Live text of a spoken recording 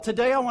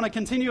Today I want to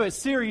continue a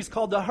series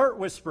called The Hurt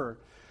Whisperer.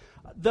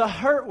 The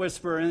Hurt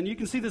Whisperer, and you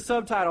can see the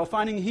subtitle,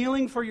 Finding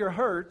Healing for Your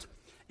Hurt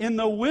in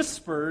the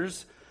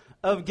Whispers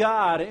of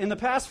God. In the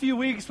past few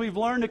weeks, we've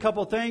learned a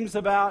couple things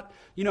about,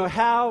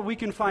 how we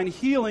can find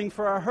healing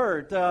for our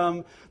hurt.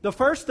 The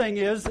first thing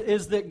is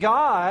that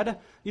God,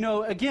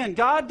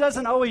 God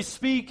doesn't always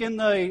speak in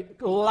the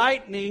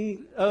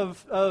lightning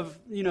of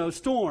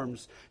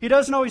storms. He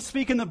doesn't always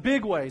speak in the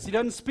big ways. He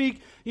doesn't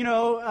speak,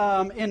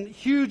 in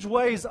huge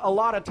ways a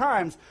lot of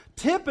times.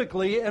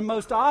 Typically, and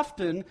most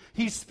often,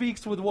 he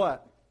speaks with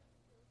what?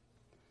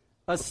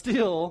 A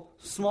still,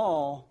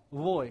 small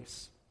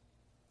voice.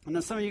 And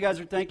now some of you guys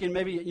are thinking,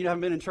 maybe you haven't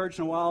been in church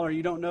in a while, or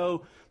you don't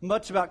know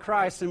much about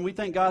Christ, and we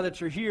thank God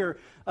that you're here.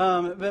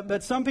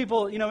 But some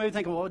people, maybe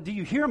think, well, do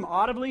you hear him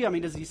audibly? I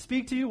mean, does he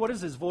speak to you? What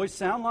does his voice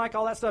sound like?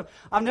 All that stuff.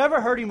 I've never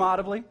heard him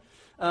audibly.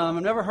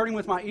 I've never heard him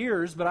with my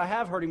ears, but I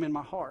have heard him in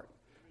my heart.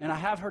 And I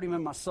have heard him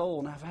in my soul,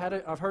 and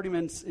I've heard him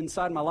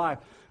inside my life.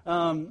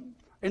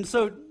 And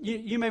so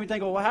you may be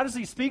thinking, well, how does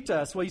he speak to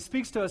us? Well, he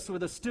speaks to us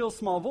with a still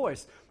small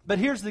voice. But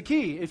here's the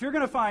key. If you're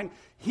going to find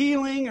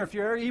healing, or if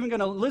you're even going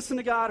to listen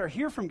to God or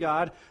hear from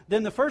God,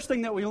 then the first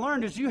thing that we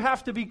learned is you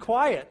have to be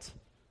quiet.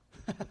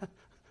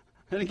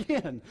 And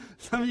again,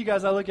 some of you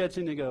guys, I look at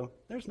you and you go,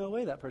 there's no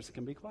way that person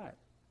can be quiet.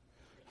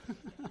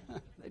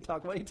 They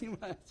talk way too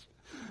much.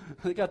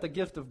 They got the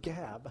gift of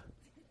gab,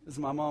 as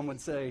my mom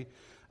would say.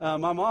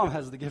 My mom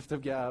has the gift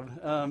of gab.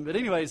 But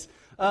anyways,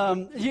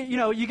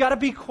 you got to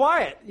be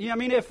quiet.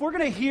 If we're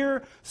going to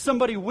hear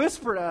somebody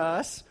whisper to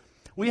us,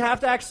 we have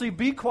to actually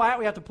be quiet.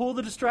 We have to pull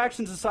the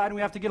distractions aside, and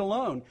we have to get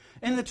alone.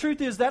 And the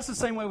truth is, that's the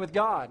same way with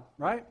God,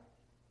 right?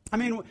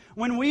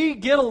 When we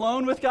get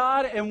alone with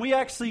God and we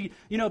actually,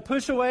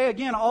 push away,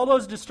 again, all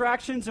those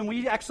distractions, and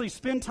we actually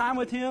spend time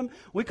with Him,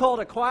 we call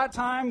it a quiet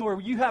time, where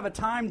you have a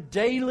time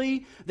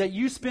daily that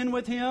you spend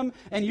with Him,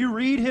 and you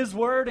read His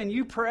Word, and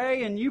you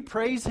pray, and you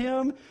praise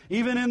Him,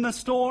 even in the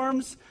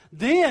storms,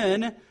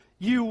 then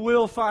you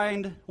will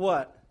find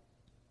what?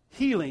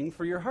 Healing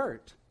for your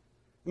hurt.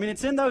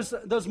 It's in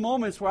those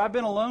moments where I've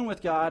been alone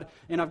with God,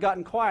 and I've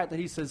gotten quiet, that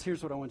He says,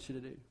 here's what I want you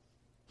to do.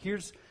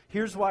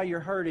 Here's why you're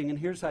hurting, and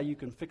here's how you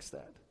can fix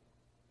that.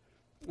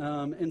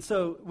 And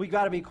so we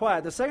got to be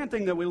quiet. The second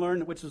thing that we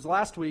learned, which was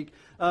last week,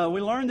 we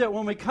learned that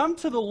when we come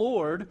to the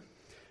Lord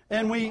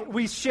and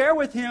we share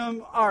with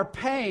Him our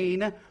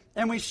pain,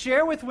 and we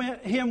share with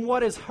Him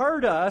what has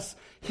hurt us,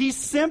 He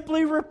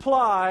simply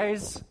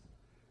replies,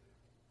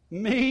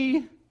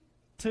 me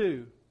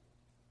too.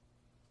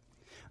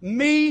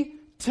 Me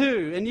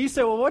too. And you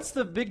say, well, what's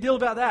the big deal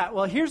about that?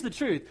 Well, here's the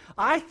truth.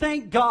 I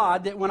thank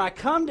God that when I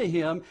come to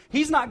Him,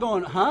 He's not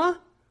going, huh?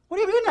 What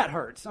do you mean that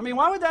hurts?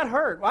 Why would that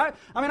hurt? Why?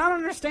 I don't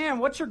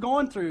understand what you're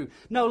going through.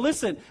 No,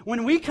 listen,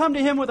 when we come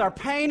to Him with our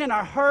pain and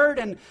our hurt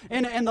and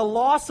the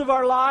loss of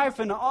our life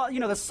and all,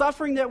 the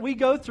suffering that we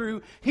go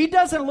through, He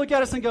doesn't look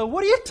at us and go,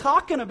 what are you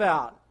talking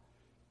about?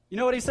 You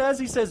know what He says?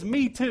 He says,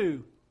 me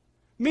too.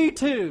 Me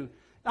too.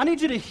 I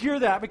need you to hear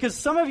that, because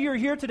some of you are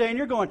here today and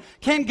you're going,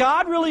 can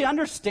God really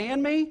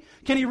understand me?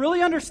 Can He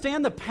really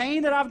understand the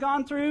pain that I've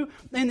gone through?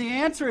 And the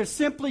answer is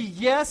simply,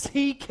 yes,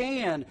 He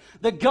can.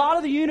 The God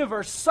of the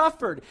universe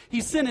suffered.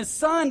 He sent His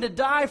Son to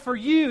die for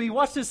you. He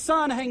watched His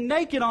Son hang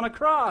naked on a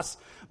cross,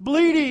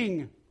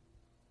 bleeding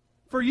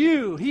for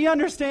you. He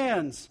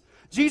understands.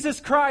 Jesus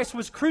Christ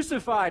was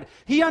crucified.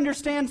 He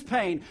understands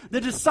pain.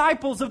 The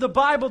disciples of the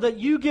Bible that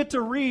you get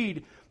to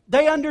read,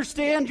 they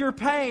understand your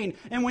pain.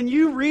 And when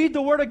you read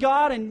the Word of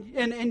God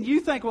and you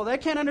think, well, they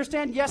can't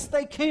understand, yes,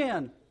 they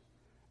can.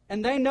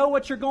 And they know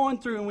what you're going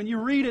through. And when you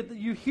read it,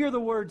 you hear the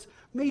words,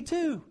 me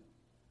too.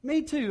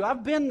 Me too.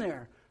 I've been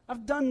there.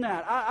 I've done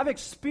that. I've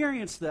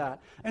experienced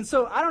that. And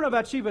so I don't know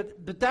about you,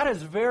 but that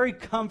is very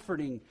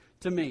comforting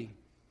to me.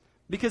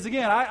 Because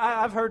again,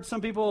 I've heard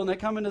some people, and they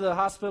come into the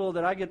hospital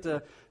that I get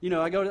to,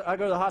 I go to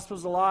the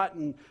hospitals a lot,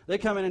 and they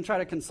come in and try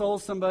to console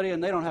somebody,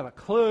 and they don't have a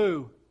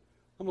clue.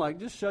 I'm like,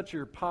 just shut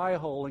your pie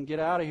hole and get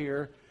out of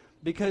here,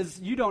 because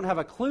you don't have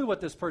a clue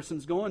what this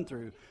person's going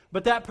through.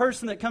 But that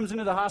person that comes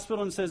into the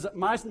hospital and says,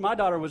 my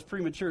daughter was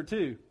premature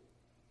too,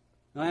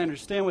 and I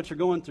understand what you're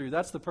going through,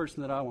 that's the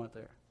person that I want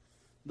there.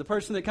 The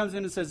person that comes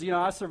in and says,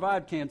 I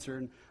survived cancer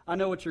and I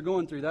know what you're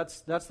going through,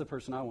 that's the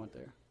person I want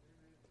there,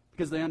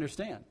 because they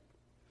understand.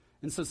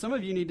 And so some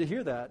of you need to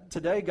hear that.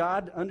 Today,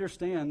 God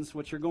understands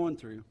what you're going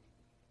through.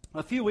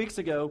 A few weeks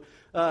ago,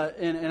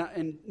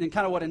 and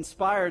kind of what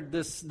inspired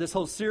this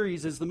whole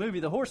series is the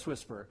movie The Horse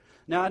Whisperer.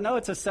 Now, I know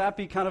it's a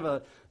sappy kind of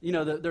a,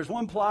 there's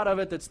one plot of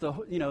it that's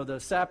the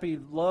sappy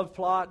love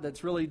plot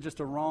that's really just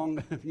a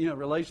wrong,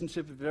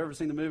 relationship. If you've ever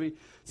seen the movie,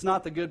 it's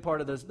not the good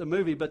part of the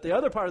movie. But the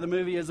other part of the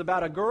movie is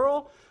about a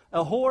girl,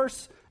 a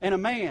horse, and a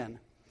man.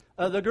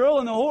 The girl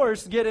and the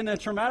horse get in a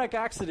traumatic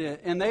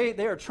accident, and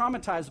they are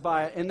traumatized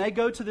by it, and they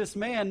go to this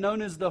man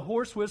known as the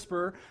Horse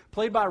Whisperer,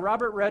 played by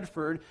Robert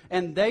Redford,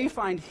 and they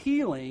find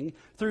healing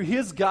through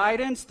his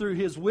guidance, through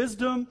his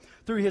wisdom,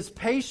 through his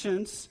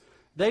patience.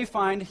 They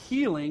find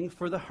healing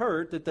for the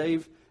hurt that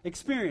they've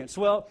experienced.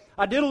 Well,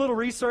 I did a little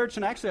research,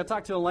 and actually I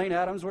talked to Elaine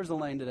Adams. Where's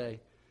Elaine today?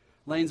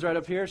 Lane's right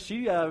up here.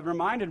 She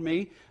reminded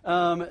me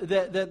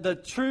that the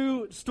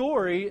true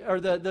story, or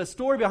the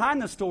story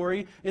behind the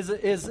story,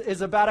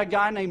 is about a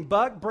guy named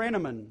Buck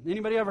Brannaman.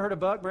 Anybody ever heard of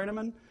Buck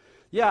Brannaman?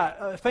 Yeah,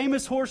 a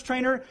famous horse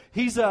trainer.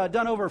 He's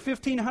done over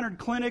 1,500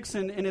 clinics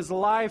in his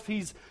life.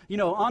 He's,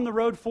 on the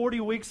road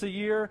 40 weeks a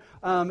year.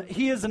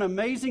 He is an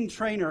amazing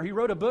trainer. He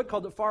wrote a book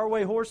called The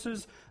Faraway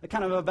Horses,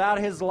 kind of about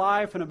his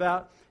life and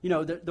about,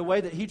 the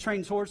way that he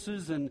trains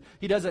horses, and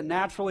he does it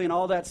naturally and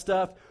all that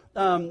stuff.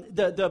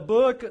 The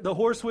book, The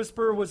Horse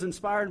Whisperer, was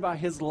inspired by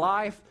his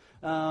life.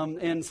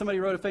 And somebody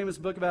wrote a famous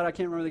book about it. I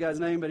can't remember the guy's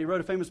name, but he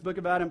wrote a famous book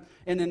about him.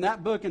 And then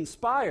that book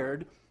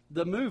inspired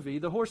the movie,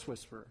 The Horse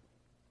Whisperer.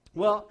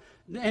 Well,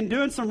 in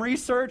doing some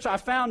research, I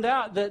found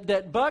out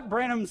that Buck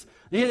Branham's,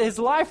 his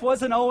life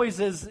wasn't always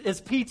as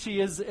peachy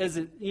as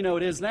it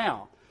is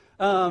now.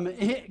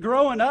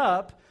 Growing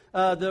up,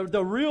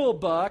 the real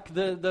Buck,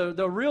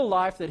 the real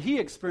life that he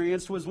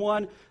experienced was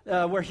one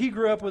where he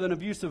grew up with an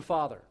abusive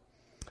father.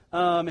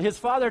 His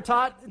father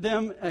taught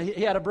them,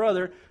 he had a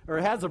brother, or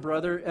has a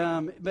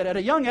brother, but at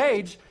a young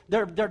age,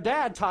 their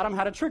dad taught him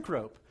how to trick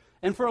rope.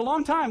 And for a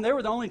long time, they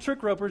were the only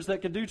trick ropers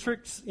that could do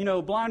tricks,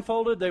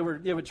 blindfolded. They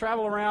would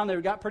travel around. They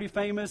got pretty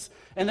famous,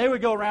 and they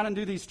would go around and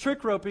do these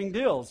trick roping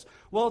deals.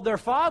 Well, their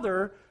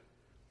father,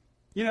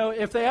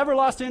 if they ever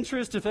lost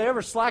interest, if they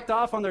ever slacked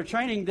off on their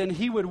training, then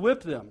he would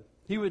whip them.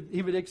 He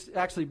would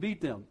actually beat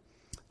them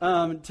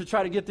to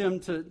try to get them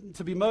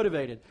to be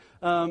motivated.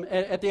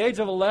 At the age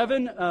of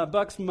 11,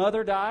 Buck's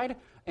mother died.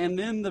 And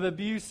then the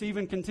abuse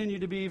even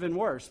continued to be even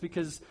worse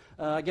because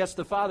I guess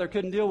the father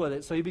couldn't deal with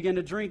it. So he began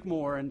to drink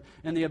more, and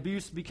the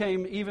abuse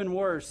became even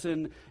worse.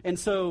 And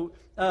so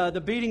the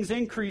beatings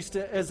increased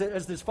as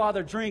his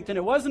father drank. And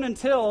it wasn't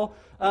until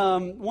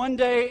one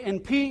day in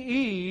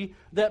PE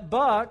that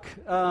Buck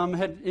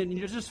had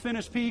just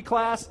finished PE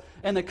class,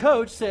 and the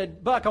coach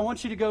said, "Buck, I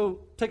want you to go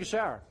take a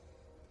shower.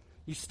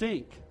 You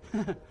stink.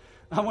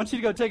 I want you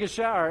to go take a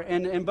shower."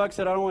 And Buck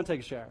said, "I don't want to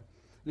take a shower."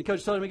 And the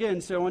coach told him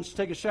again, "So I want you to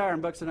take a shower." And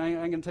Buck said, "I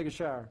ain't going to take a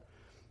shower."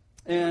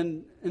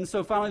 And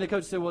so finally the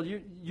coach said, "Well,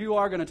 you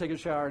are going to take a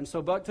shower." And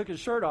so Buck took his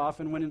shirt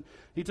off, and when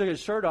he took his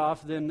shirt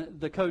off, then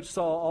the coach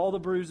saw all the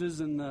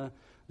bruises and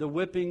the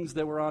whippings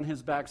that were on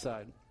his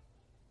backside.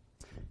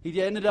 The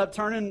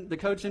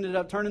coach ended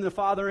up turning the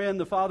father in.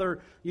 The father,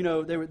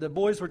 the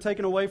boys were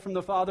taken away from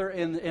the father,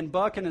 and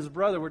Buck and his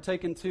brother were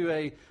taken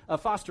to a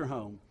foster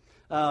home.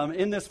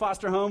 In this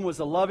foster home was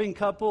a loving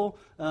couple.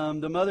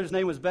 The mother's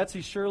name was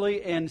Betsy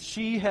Shirley, and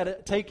she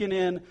had taken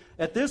in,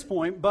 at this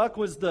point, Buck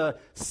was the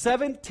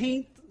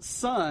 17th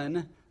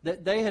son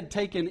that they had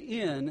taken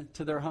in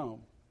to their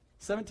home.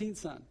 17th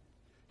son.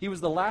 He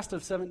was the last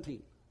of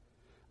 17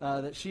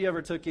 that she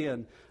ever took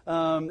in.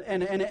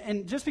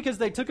 And just because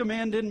they took him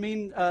in didn't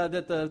mean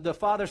that the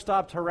father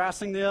stopped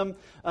harassing them.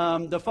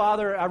 The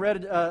father, I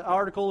read an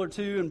article or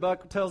two, and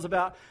Buck tells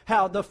about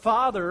how the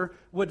father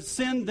would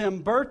send them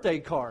birthday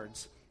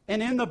cards.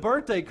 And in the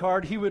birthday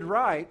card, he would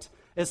write,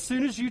 "As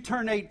soon as you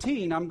turn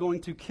 18, I'm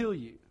going to kill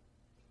you."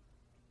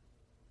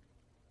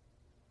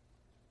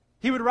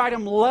 He would write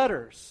them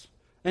letters.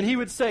 And he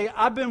would say,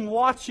 "I've been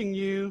watching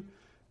you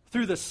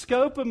through the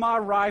scope of my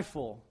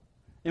rifle.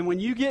 And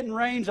when you get in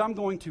range, I'm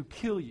going to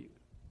kill you."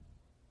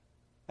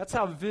 That's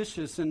how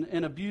vicious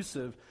and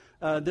abusive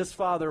this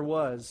father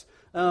was.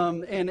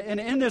 And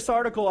in this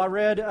article I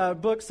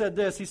read, Book said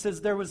this. He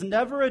says, "There was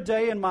never a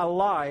day in my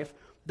life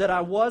that I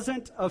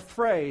wasn't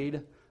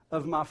afraid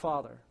of my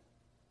father."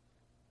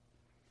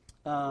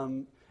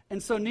 And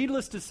so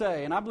needless to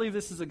say, and I believe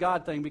this is a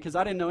God thing because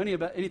I didn't know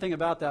anything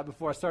about that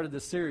before I started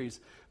this series.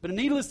 But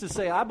needless to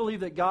say, I believe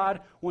that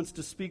God wants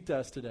to speak to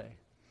us today.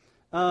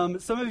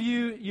 Some of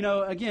you,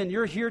 again,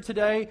 you're here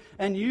today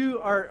and you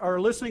are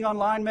listening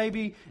online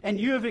maybe, and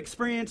you have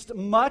experienced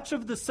much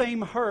of the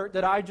same hurt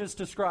that I just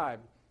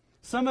described.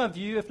 Some of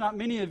you, if not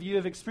many of you,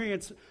 have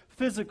experienced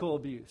physical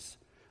abuse.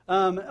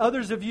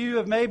 Others of you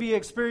have maybe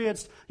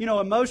experienced,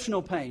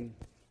 emotional pain.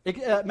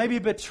 Maybe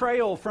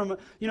betrayal from,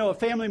 a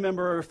family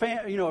member or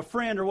a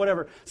friend or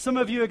whatever. Some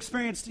of you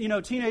experienced,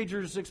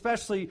 teenagers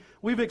especially,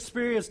 we've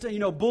experienced,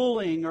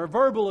 bullying or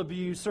verbal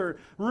abuse or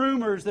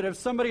rumors that if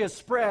somebody has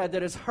spread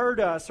that has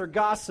hurt us or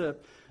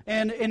gossip.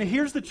 And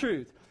here's the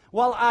truth.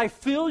 While I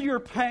feel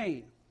your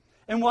pain,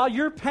 and while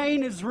your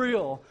pain is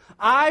real,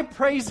 I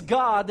praise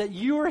God that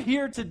you are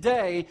here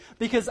today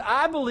because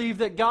I believe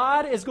that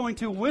God is going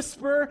to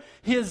whisper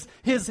His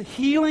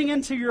healing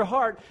into your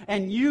heart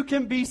and you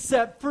can be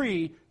set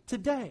free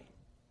today.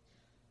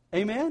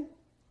 Amen?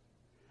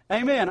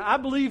 Amen. I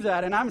believe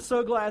that, and I'm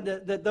so glad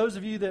that those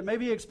of you that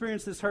maybe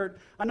experienced this hurt,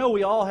 I know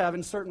we all have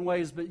in certain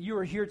ways, but you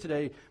are here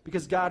today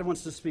because God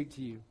wants to speak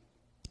to you.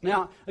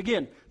 Now,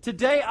 again,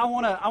 today I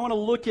want to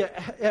look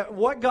at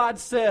what God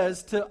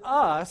says to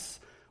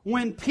us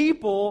when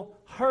people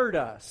hurt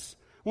us.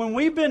 When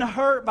we've been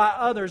hurt by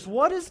others,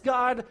 what does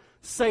God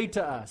say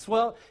to us?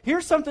 Well,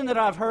 here's something that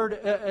I've heard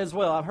as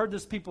well. I've heard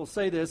this people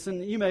say this,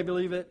 and you may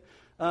believe it,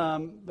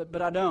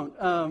 but I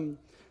don't.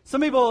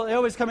 Some people, they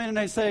always come in and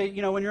they say,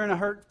 when you're in a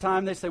hurt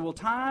time, they say, well,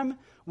 time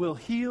will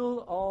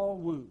heal all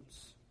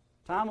wounds.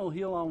 Time will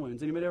heal all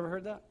wounds. Anybody ever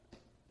heard that?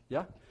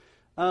 Yeah?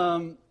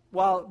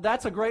 While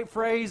that's a great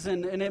phrase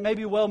and it may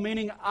be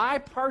well-meaning, I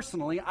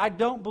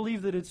don't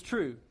believe that it's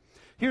true.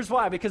 Here's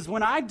why. Because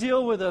when I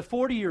deal with a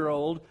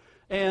 40-year-old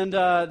and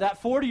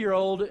that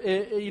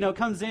 40-year-old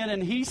comes in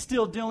and he's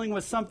still dealing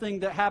with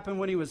something that happened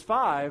when he was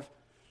 5,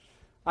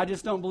 I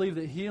just don't believe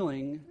that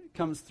healing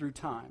comes through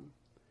time.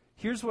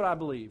 Here's what I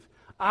believe.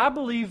 I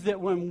believe that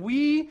when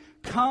we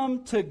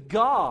come to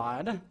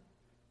God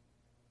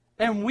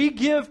and we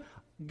give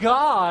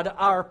God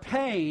our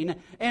pain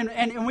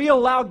and we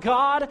allow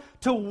God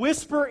to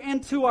whisper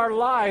into our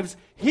lives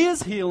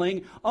His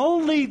healing,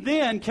 only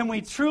then can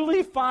we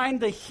truly find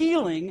the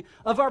healing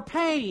of our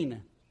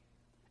pain.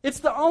 It's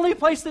the only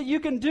place that you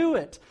can do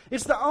it.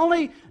 It's the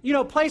only,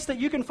 place that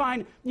you can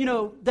find,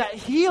 that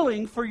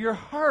healing for your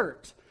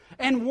hurt.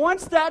 And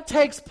once that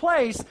takes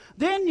place,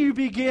 then you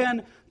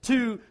begin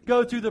to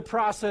go through the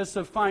process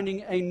of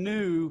finding a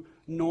new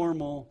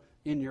normal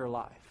in your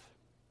life.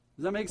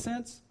 Does that make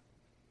sense?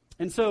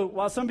 And so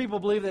while some people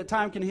believe that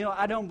time can heal,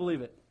 I don't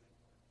believe it.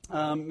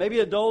 Maybe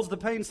it dulls the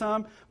pain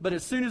some, but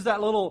as soon as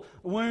that little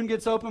wound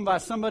gets opened by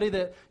somebody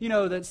that,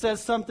 that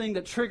says something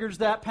that triggers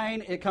that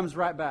pain, it comes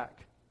right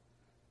back.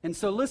 And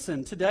so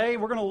listen, today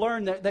we're going to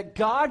learn that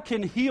God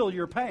can heal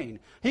your pain.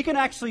 He can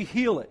actually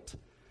heal it.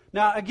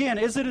 Now, again,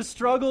 is it a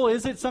struggle?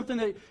 Is it something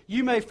that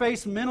you may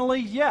face mentally?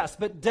 Yes,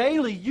 but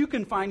daily you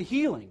can find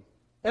healing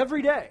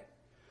every day.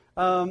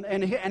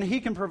 And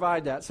He can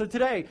provide that. So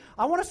today,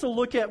 I want us to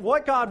look at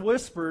what God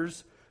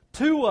whispers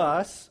to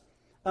us,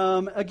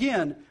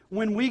 again,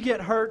 when we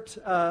get hurt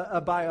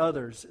by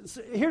others.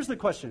 So here's the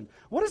question.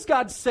 What does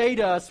God say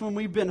to us when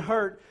we've been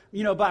hurt,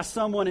 by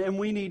someone and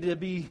we need to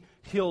be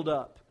healed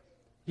up?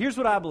 Here's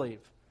what I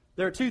believe.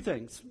 There are two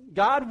things.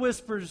 God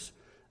whispers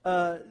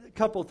a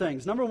couple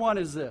things. Number one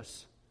is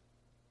this.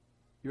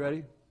 You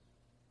ready?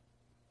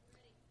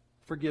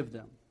 Forgive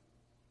them.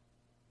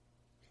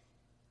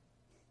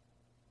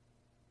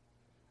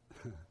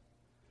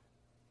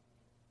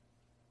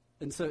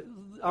 And so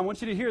I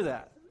want you to hear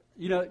that.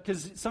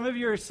 Because some of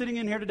you are sitting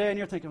in here today and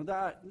you're thinking,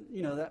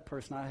 that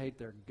person, I hate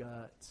their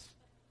guts.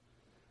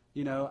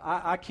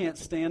 I can't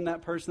stand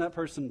that person. That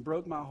person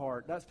broke my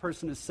heart. That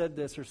person has said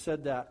this or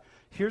said that.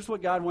 Here's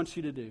what God wants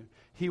you to do.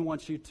 He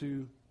wants you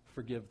to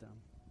forgive them.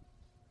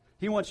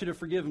 He wants you to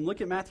forgive them. Look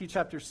at Matthew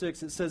chapter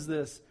 6. It says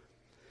this.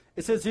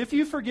 It says, if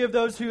you forgive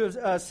those who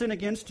have sinned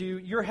against you,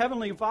 your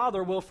heavenly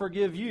Father will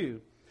forgive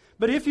you.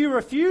 But if you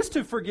refuse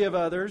to forgive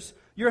others,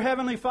 your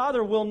heavenly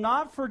Father will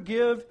not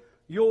forgive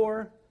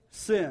your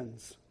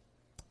sins.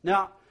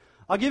 Now,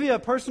 I'll give you a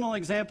personal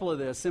example of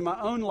this in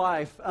my own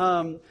life.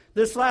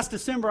 This last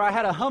December, I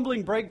had a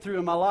humbling breakthrough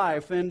in my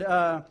life. And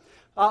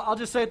I'll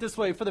just say it this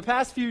way. For the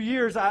past few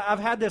years, I've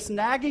had this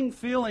nagging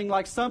feeling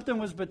like something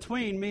was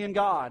between me and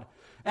God.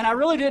 And I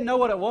really didn't know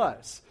what it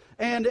was.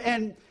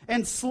 And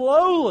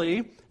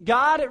slowly,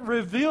 God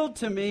revealed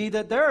to me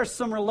that there are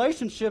some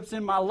relationships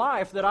in my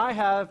life that I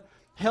have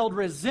held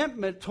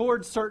resentment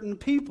towards certain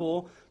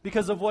people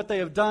because of what they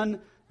have done,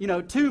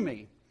 to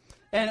me.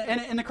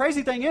 And the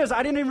crazy thing is,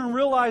 I didn't even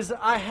realize that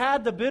I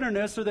had the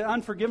bitterness or the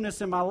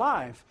unforgiveness in my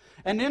life.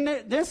 And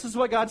then this is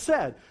what God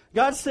said.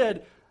 God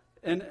said,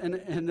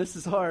 and this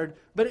is hard,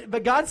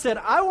 but God said,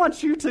 I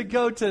want you to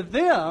go to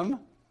them,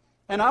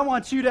 and I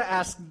want you to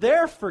ask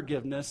their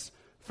forgiveness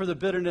for the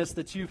bitterness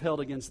that you've held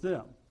against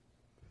them.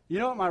 You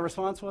know what my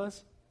response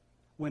was?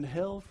 When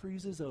hell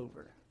freezes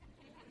over.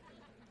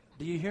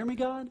 Do you hear me,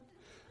 God?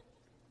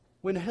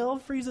 When hell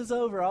freezes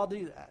over, I'll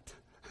do that.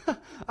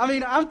 I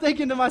mean, I'm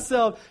thinking to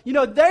myself,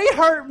 they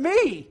hurt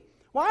me.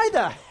 Why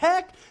the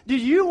heck do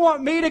you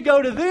want me to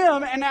go to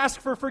them and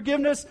ask for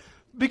forgiveness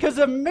because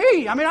of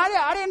me? I mean,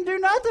 I didn't do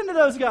nothing to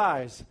those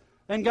guys.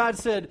 And God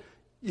said,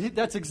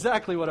 that's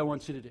exactly what I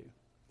want you to do.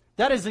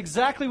 That is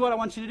exactly what I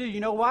want you to do.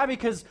 You know why?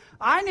 Because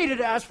I needed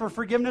to ask for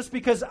forgiveness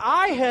because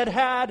I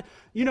had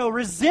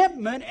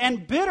resentment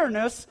and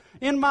bitterness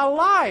in my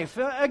life.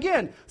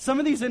 Again, some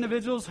of these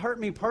individuals hurt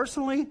me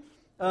personally.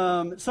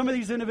 Some of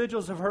these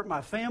individuals have hurt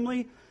my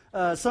family.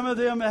 Some of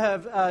them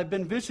have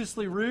been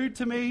viciously rude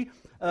to me,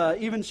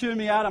 even chewing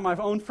me out on my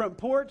own front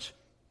porch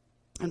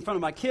in front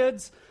of my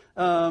kids.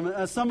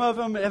 Some of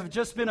them have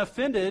just been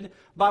offended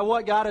by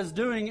what God is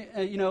doing,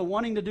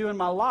 wanting to do in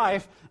my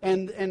life.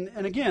 And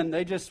again,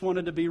 they just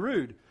wanted to be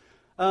rude.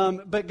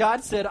 But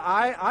God said,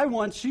 I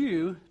want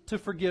you to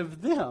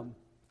forgive them.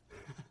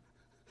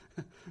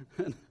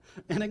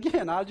 and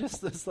again, I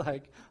just was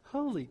like,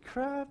 holy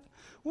crap,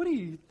 what are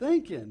you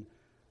thinking?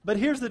 But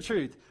here's the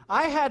truth.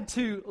 I had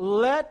to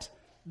let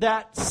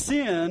that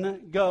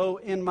sin go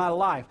in my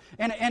life.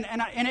 And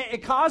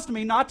it caused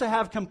me not to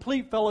have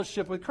complete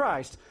fellowship with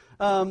Christ.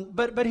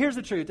 But here's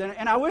the truth.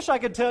 And I wish I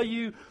could tell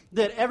you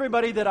that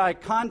everybody that I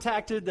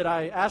contacted, that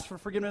I asked for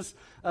forgiveness,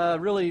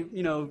 really,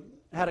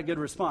 had a good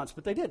response.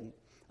 But they didn't.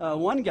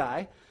 One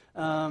guy,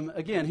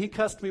 again, he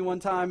cussed me one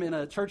time in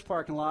a church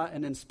parking lot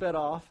and then sped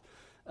off.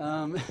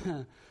 We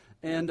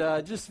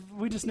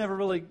just never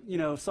really,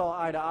 saw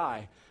eye to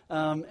eye.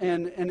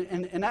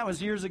 And that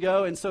was years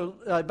ago. And so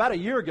about a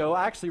year ago,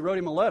 I actually wrote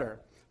him a letter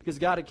because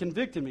God had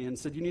convicted me and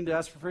said, you need to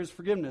ask for his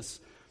forgiveness.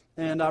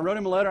 And I wrote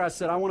him a letter. I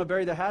said, I want to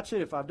bury the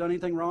hatchet. If I've done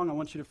anything wrong, I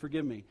want you to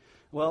forgive me.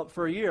 Well,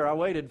 for a year, I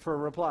waited for a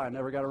reply. I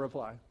never got a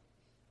reply.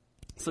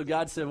 So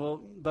God said, well,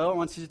 Bo, I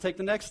want you to take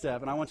the next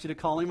step, and I want you to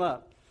call him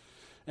up.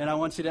 And I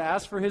want you to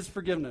ask for his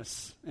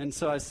forgiveness. And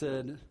so I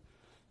said,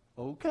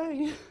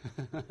 okay.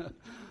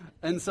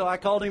 And so I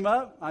called him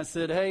up. I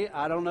said, hey,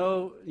 I don't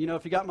know,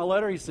 if you got my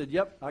letter. He said,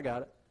 yep, I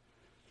got it.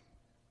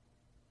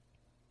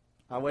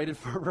 I waited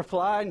for a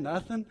reply,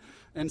 nothing.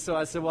 And so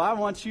I said, well, I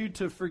want you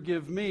to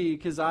forgive me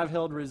because I've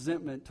held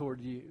resentment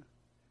toward you.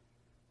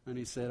 And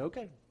he said,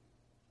 okay.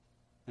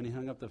 And he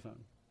hung up the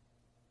phone.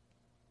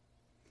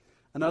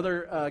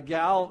 Another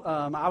gal,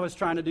 I was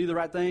trying to do the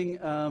right thing,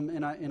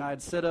 and I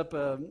had set up,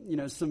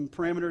 some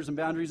parameters and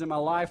boundaries in my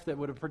life that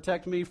would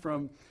protect me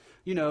from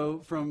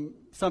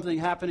something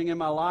happening in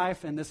my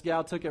life, and this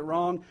gal took it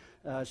wrong.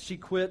 She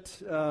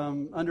quit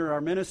under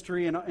our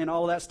ministry and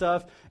all that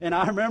stuff. And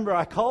I remember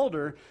I called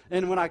her,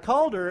 and when I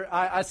called her,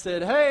 I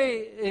said,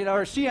 hey,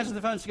 or she answered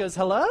the phone, she goes,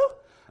 hello?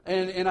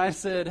 And I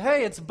said,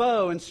 hey, it's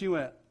Bo. And she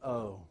went,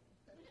 oh.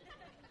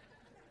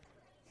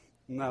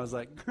 And I was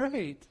like,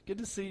 great, good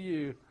to see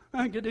you.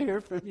 Good to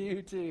hear from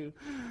you, too.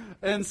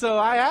 And so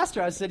I asked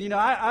her, I said,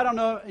 I don't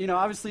know,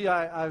 obviously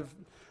I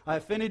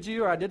offended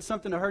you or I did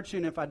something to hurt you,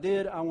 and if I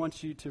did, I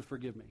want you to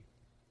forgive me.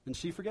 And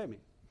she forgave me.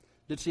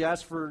 Did she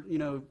ask for,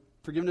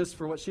 forgiveness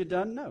for what she had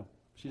done? No,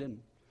 she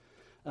didn't.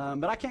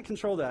 But I can't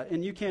control that,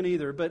 and you can't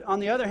either. But on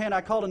the other hand, I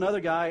called another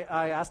guy.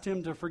 I asked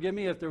him to forgive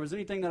me if there was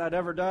anything that I'd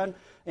ever done,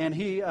 and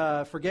he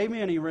forgave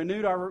me, and he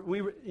renewed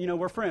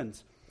we're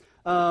friends.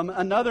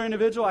 Another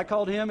individual, I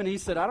called him, and he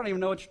said, I don't even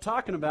know what you're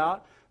talking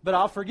about, but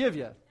I'll forgive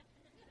you.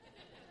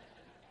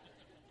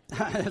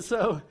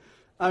 So,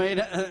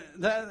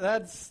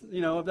 that's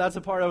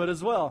a part of it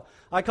as well.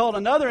 I called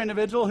another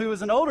individual who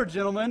was an older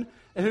gentleman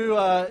who,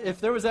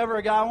 if there was ever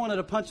a guy I wanted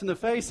to punch in the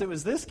face, it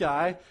was this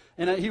guy.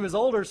 And he was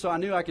older, so I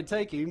knew I could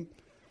take him.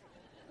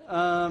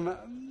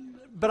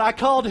 But I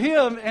called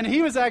him, and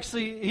he's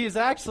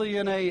actually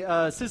in a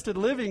assisted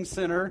living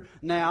center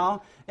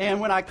now. And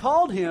when I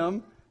called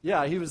him,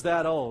 yeah, he was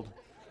that old.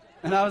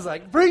 And I was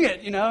like, bring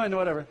it, and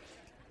whatever.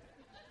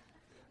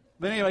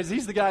 But anyways,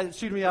 he's the guy that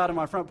shooted me out on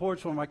my front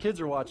porch when my kids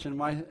are watching.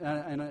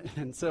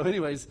 And so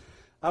anyways,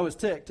 I was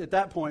ticked at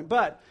that point.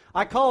 But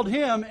I called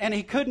him, and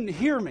he couldn't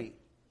hear me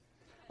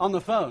on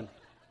the phone,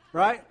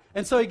 right?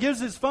 And so he gives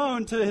his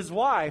phone to his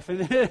wife.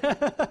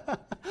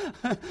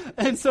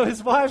 And so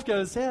his wife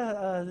goes,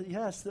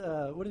 yes,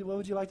 what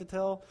would you like to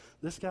tell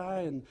this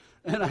guy?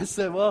 And I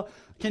said, well,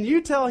 can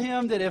you tell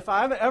him that if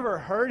I've ever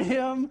hurt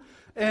him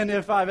and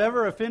if I've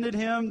ever offended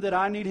him, that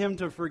I need him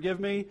to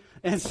forgive me?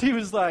 And she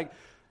was like,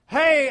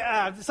 hey,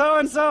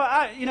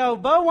 so-and-so,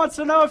 Bo wants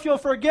to know if you'll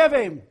forgive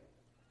him.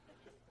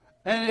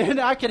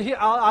 And I could hear,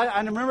 I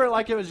remember it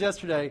like it was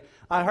yesterday.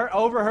 I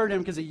overheard him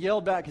because he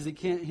yelled back because he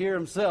can't hear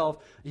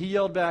himself. He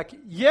yelled back,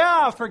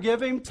 yeah, I'll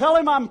forgive him. Tell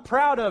him I'm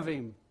proud of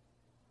him.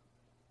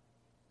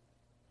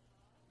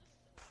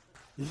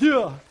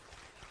 Yeah.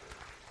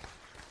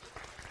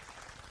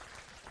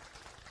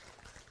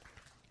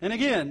 And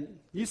again,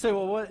 you say,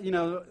 well,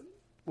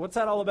 what's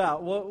that all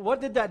about? Well,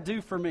 what did that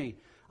do for me?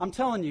 I'm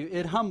telling you,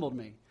 it humbled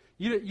me.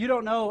 You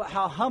don't know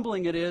how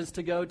humbling it is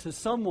to go to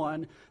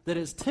someone that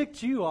has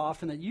ticked you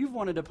off and that you've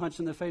wanted to punch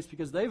in the face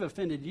because they've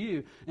offended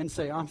you and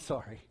say, I'm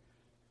sorry.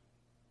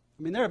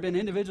 I mean, there have been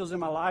individuals in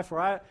my life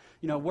where I,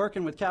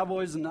 working with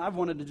cowboys, and I've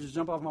wanted to just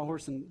jump off my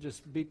horse and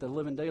just beat the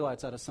living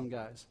daylights out of some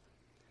guys.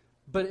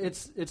 But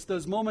it's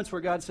those moments where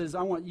God says,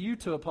 I want you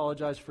to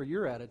apologize for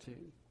your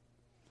attitude,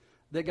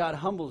 that God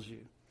humbles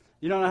you.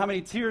 You don't know how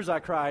many tears I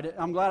cried.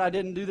 I'm glad I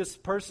didn't do this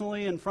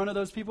personally in front of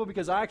those people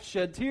because I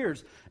shed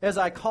tears as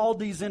I called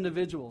these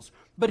individuals.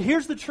 But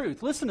here's the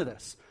truth. Listen to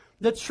this.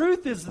 The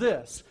truth is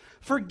this.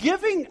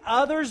 Forgiving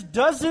others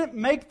doesn't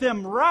make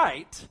them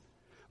right,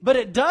 but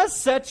it does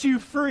set you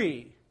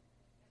free.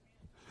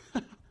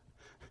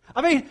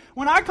 I mean,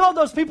 when I called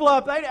those people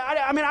up,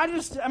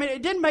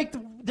 it didn't make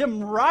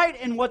them right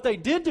in what they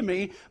did to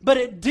me, but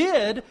it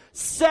did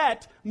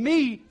set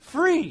me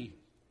free.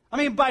 I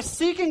mean, by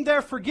seeking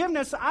their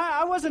forgiveness,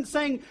 I wasn't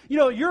saying,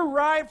 you're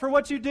right for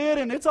what you did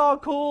and it's all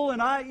cool and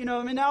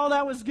now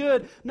that was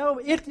good. No,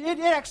 it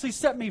actually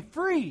set me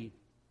free.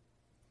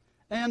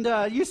 And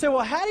you say, well,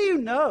 how do you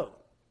know?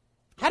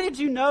 How did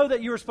you know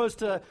that you were supposed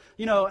to,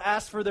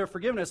 ask for their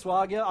forgiveness? Well,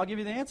 I'll give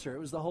you the answer. It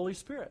was the Holy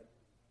Spirit.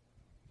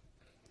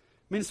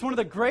 I mean, it's one of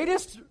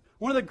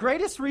the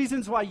greatest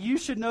reasons why you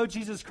should know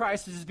Jesus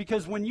Christ is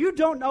because when you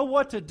don't know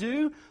what to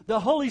do, the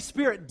Holy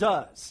Spirit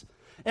does.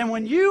 And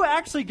when you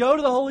actually go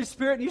to the Holy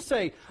Spirit and you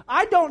say,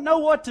 I don't know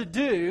what to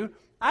do,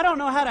 I don't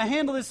know how to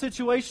handle this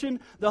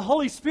situation, the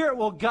Holy Spirit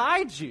will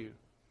guide you.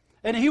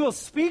 And He will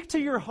speak to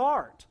your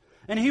heart.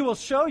 And He will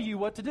show you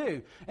what to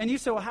do. And you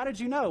say, well, how did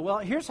you know? Well,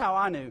 here's how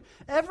I knew.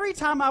 Every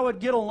time I would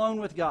get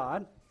alone with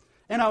God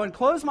and I would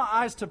close my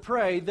eyes to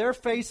pray, their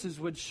faces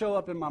would show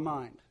up in my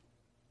mind.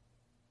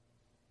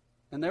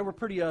 And they were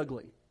pretty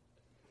ugly.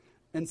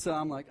 And so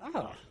I'm like, I'm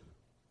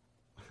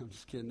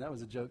just kidding. That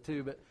was a joke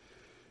too,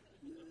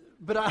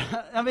 But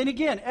I mean,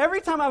 again,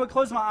 every time I would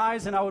close my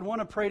eyes and I would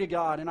want to pray to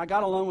God and I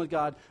got alone with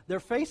God, their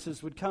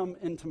faces would come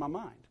into my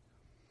mind.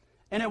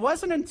 And it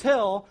wasn't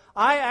until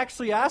I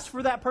actually asked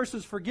for that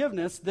person's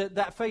forgiveness that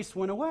that face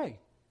went away.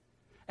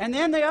 And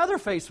then the other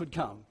face would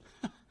come.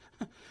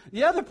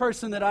 The other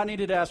person that I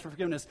needed to ask for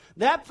forgiveness,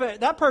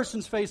 that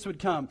person's face would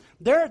come.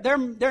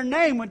 Their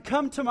name would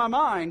come to my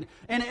mind.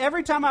 And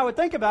every time I would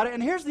think about it,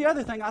 and here's the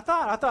other thing I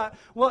thought,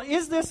 well,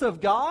 is this of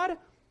God?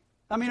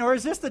 I mean, or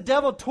is this the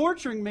devil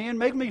torturing me and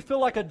making me feel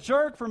like a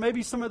jerk for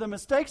maybe some of the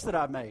mistakes that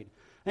I've made?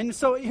 And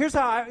so here's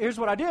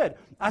what I did.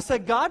 I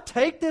said, God,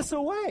 take this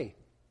away.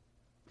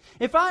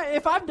 If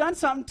I've done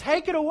something,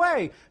 take it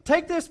away.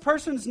 Take this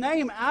person's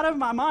name out of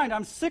my mind.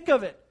 I'm sick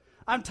of it.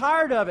 I'm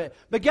tired of it.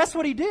 But guess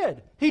what he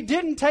did? He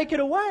didn't take it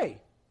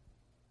away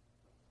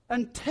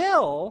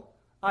until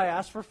I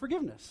asked for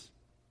forgiveness.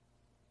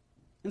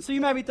 And so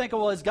you may be thinking,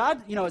 well, is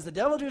God, is the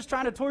devil just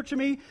trying to torture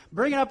me,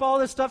 bringing up all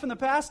this stuff in the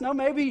past? No,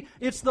 maybe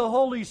it's the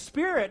Holy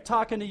Spirit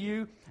talking to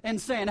you and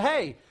saying,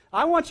 hey,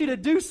 I want you to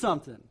do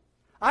something.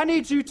 I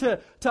need you to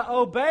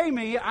obey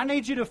me. I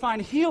need you to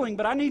find healing,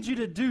 but I need you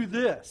to do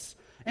this.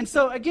 And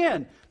so,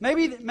 again,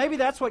 maybe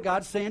that's what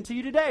God's saying to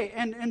you today.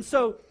 And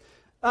so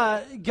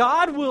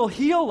God will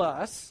heal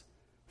us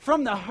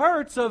from the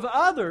hurts of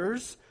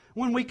others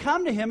when we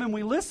come to Him and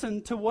we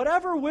listen to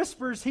whatever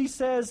whispers He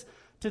says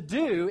to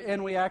do,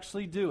 and we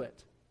actually do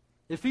it.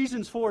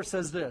 Ephesians 4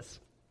 says this.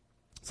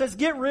 It says,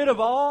 get rid of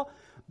all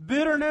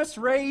bitterness,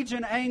 rage,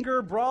 and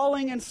anger,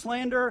 brawling and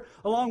slander,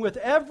 along with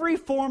every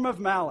form of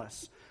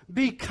malice.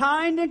 Be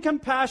kind and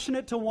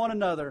compassionate to one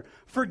another,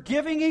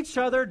 forgiving each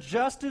other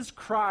just as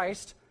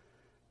Christ,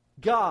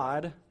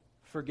 God,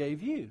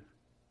 forgave you.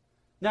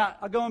 Now,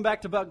 going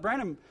back to Buck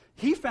Branham,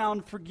 he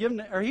found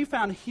forgiveness, or he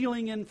found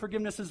healing in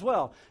forgiveness as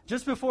well.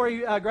 Just before he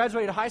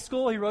graduated high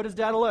school, he wrote his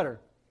dad a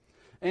letter.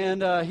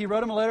 And he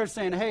wrote him a letter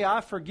saying, hey,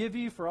 I forgive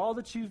you for all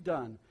that you've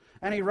done.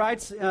 And he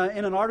writes in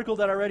an article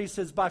that I read, he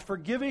says, by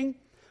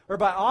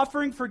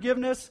offering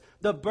forgiveness,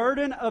 the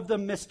burden of the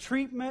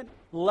mistreatment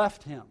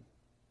left him.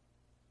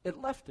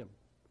 It left him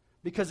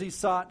because he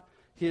sought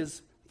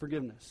his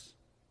forgiveness.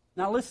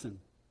 Now listen.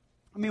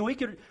 I mean, we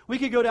could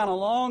go down a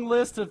long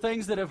list of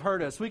things that have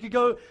hurt us. We could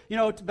go,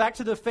 back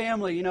to the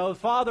family.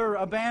 Father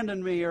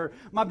abandoned me, or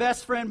my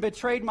best friend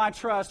betrayed my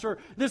trust, or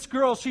this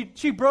girl,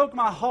 she broke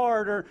my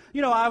heart, or,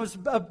 I was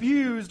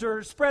abused,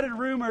 or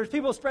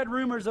people spread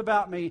rumors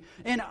about me.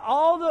 And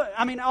all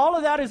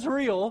of that is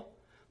real,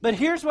 but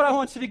here's what I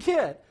want you to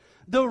get.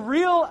 The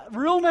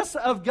realness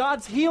of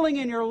God's healing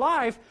in your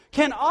life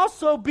can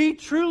also be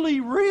truly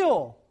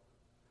real.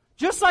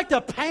 Just like the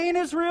pain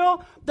is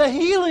real, the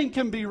healing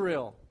can be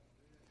real.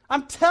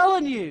 I'm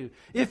telling you,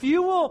 if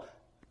you will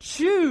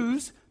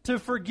choose to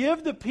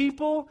forgive the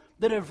people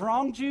that have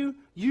wronged you,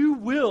 you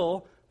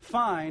will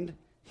find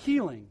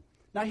healing.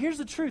 Now, here's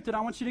the truth that I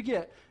want you to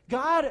get.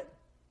 God,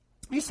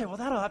 you say, well,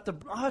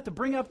 I'll have to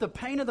bring up the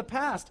pain of the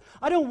past.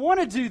 I don't want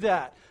to do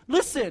that.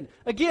 Listen,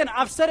 again,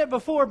 I've said it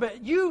before, but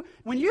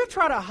when you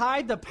try to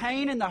hide the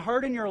pain and the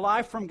hurt in your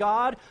life from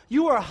God,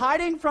 you are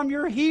hiding from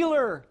your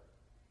healer.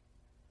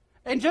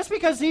 And just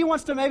because He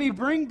wants to maybe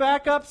bring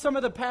back up some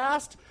of the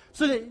past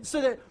so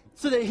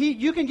that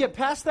you can get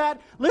past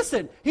that,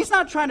 listen, He's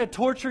not trying to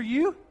torture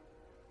you.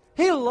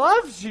 He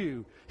loves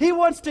you. He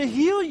wants to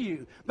heal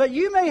you. But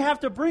you may have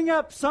to bring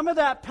up some of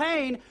that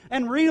pain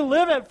and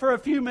relive it for a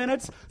few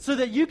minutes so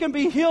that you can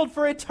be healed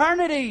for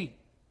eternity.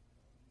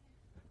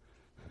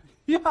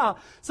 Yeah.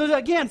 So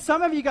again,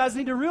 some of you guys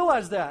need to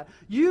realize that.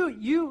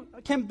 You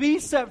can be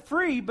set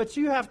free, but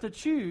you have to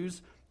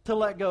choose to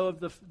let go of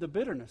the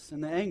bitterness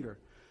and the anger.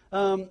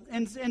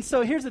 And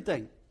so here's the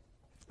thing.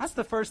 That's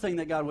the first thing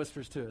that God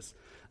whispers to us.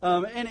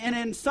 And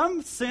in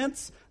some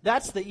sense,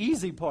 that's the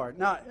easy part.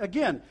 Now,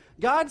 again,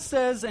 God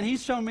says, and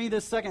He's shown me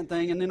this second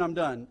thing, and then I'm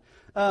done.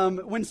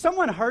 When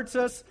someone hurts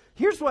us,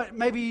 here's what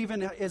maybe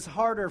even is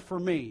harder for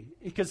me,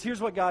 because here's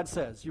what God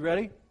says. You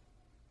ready?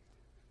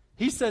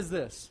 He says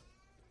this,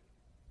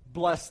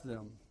 bless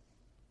them.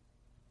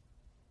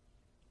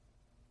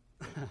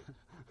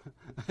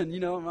 And you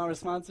know what my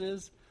response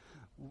is?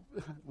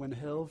 When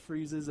hell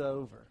freezes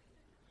over.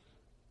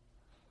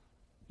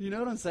 You know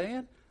what I'm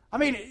saying? I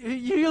mean,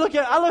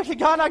 I look at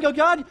God and I go,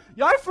 God,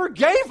 I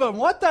forgave him.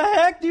 What the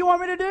heck do you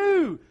want me to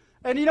do?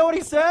 And you know what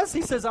He says?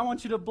 He says, I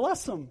want you to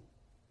bless them.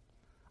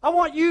 I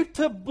want you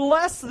to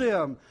bless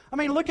them. I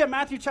mean, look at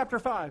Matthew chapter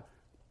 5.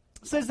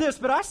 It says this,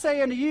 but I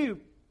say unto you,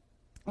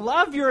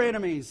 love your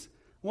enemies.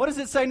 What does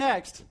it say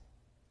next?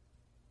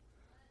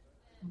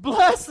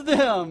 Bless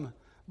them.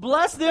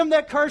 Bless them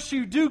that curse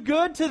you. Do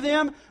good to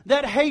them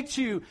that hate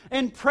you.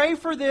 And pray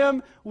for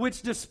them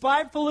which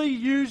despitefully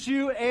use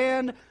you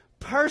and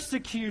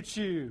persecute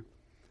you.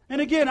 And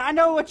again, I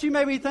know what you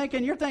may be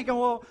thinking. You're thinking,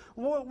 well,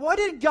 what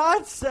did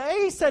God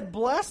say? He said,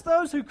 bless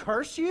those who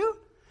curse you?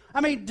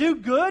 I mean, do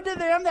good to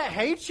them that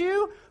hate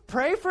you?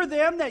 Pray for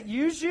them that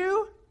use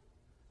you?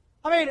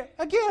 I mean,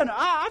 again,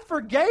 I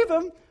forgave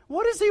them.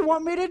 What does He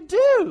want me to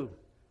do?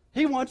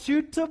 He wants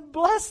you to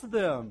bless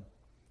them.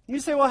 And you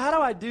say, well, how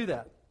do I do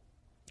that?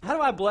 How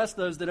do I bless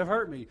those that have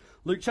hurt me?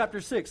 Luke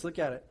chapter 6, look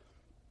at it.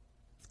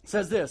 It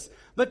says this,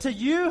 but to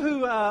you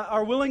who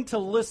are willing to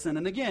listen,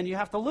 and again, you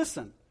have to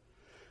listen.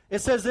 It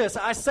says this,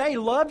 I say,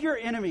 love your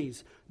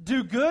enemies.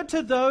 Do good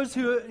to those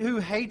who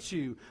hate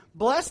you.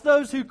 Bless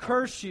those who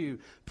curse you.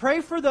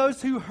 Pray for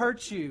those who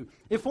hurt you.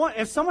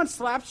 If someone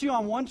slaps you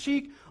on one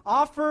cheek,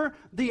 offer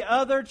the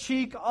other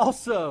cheek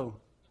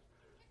also.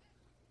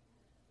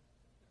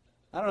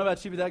 I don't know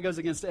about you, but that goes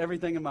against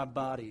everything in my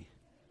body.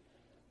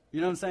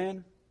 You know what I'm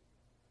saying?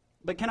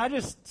 But can I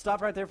just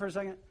stop right there for a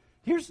second?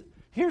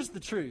 Here's the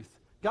truth.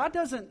 God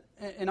doesn't,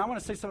 and I want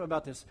to say something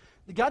about this.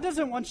 God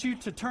doesn't want you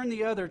to turn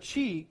the other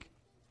cheek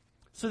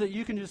so that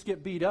you can just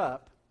get beat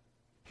up.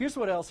 Here's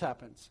what else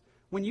happens.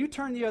 When you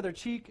turn the other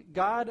cheek,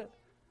 God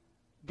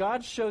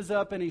shows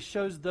up and he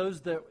shows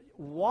those that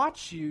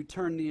watch you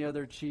turn the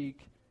other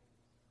cheek,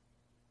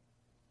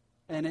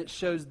 and it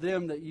shows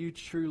them that you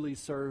truly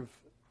serve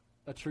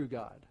a true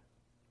God.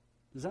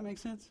 Does that make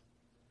sense?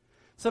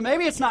 So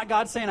maybe it's not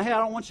God saying, hey, I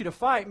don't want you to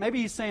fight.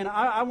 Maybe he's saying,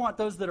 I want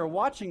those that are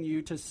watching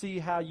you to see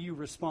how you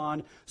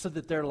respond so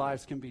that their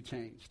lives can be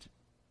changed.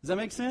 Does that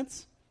make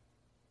sense?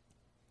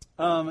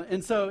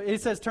 And so he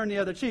says, turn the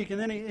other cheek.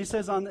 And then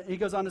he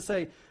goes on to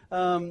say,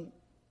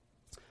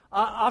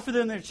 offer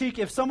them their cheek.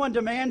 If someone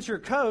demands your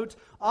coat,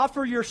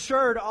 offer your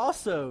shirt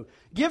also.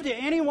 Give to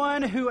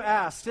anyone who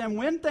asks. And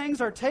when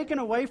things are taken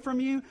away from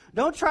you,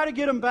 don't try to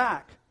get them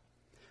back.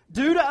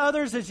 Do to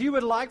others as you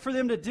would like for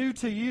them to do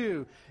to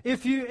you.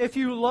 If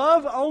you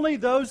love only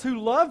those who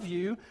love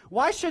you,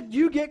 why should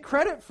you get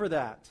credit for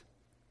that?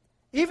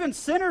 Even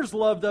sinners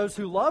love those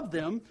who love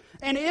them.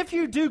 And if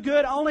you do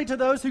good only to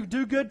those who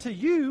do good to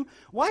you,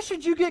 why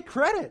should you get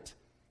credit?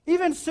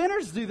 Even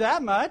sinners do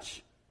that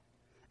much.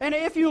 And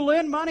if you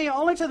lend money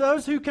only to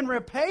those who can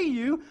repay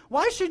you,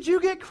 why should you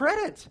get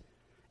credit?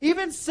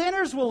 Even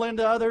sinners will lend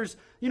to others,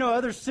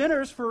 other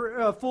sinners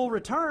for full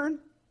return.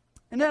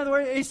 In other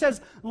words, he says,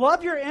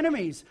 love your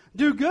enemies,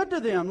 do good to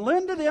them,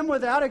 lend to them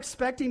without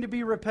expecting to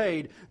be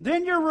repaid.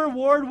 Then your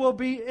reward will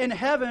be in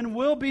heaven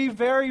will be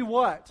very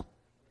what?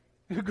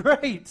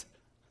 Great.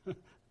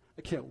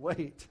 I can't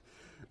wait.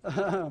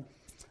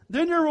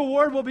 Then your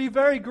reward will be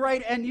very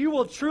great, and you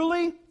will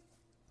truly,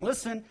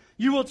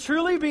 you will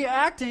truly be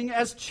acting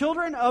as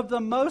children of the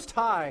Most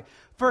High,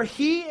 for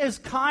he is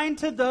kind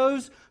to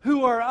those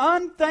who are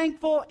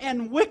unthankful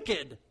and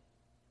wicked.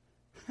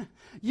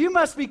 You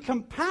must be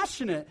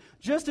compassionate,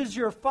 just as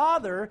your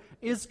Father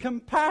is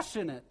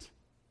compassionate.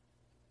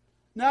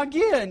 Now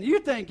again, you're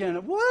thinking,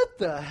 what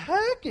the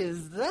heck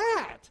is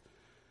that?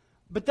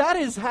 But that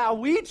is how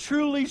we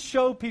truly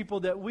show people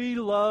that we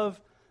love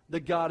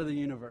the God of the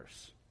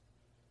universe.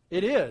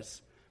 It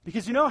is.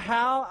 Because you know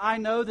how I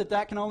know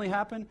that can only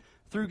happen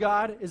through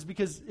God? Is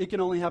because it can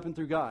only happen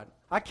through God.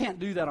 I can't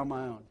do that on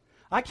my own.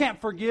 I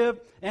can't forgive,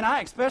 and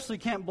I especially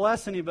can't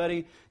bless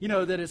anybody,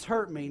 that has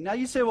hurt me. Now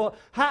you say, well,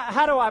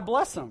 how do I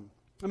bless them?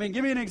 I mean,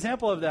 give me an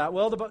example of that.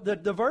 Well,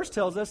 the verse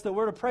tells us that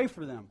we're to pray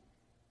for them.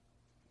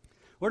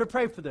 We're to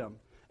pray for them.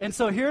 And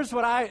so here's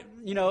what I,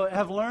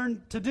 have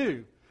learned to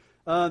do.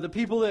 The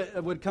people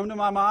that would come to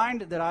my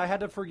mind that I had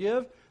to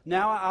forgive,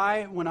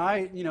 now when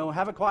I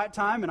have a quiet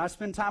time and I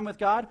spend time with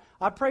God,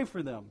 I pray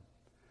for them.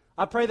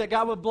 I pray that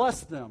God would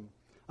bless them.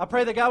 I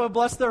pray that God would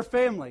bless their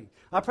family.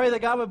 I pray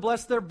that God would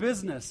bless their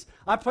business.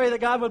 I pray that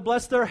God would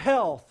bless their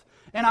health.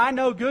 And I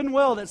know good and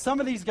well that some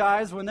of these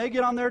guys, when they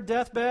get on their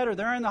deathbed or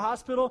they're in the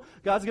hospital,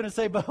 God's going to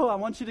say, Bo, I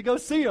want you to go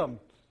see them.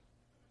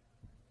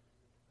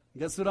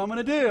 Guess what I'm going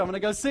to do? I'm going to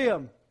go see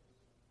them.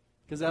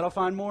 Because that'll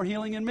find more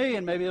healing in me,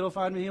 and maybe it'll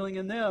find healing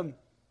in them.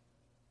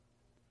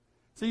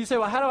 So you say,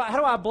 well, how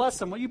do I bless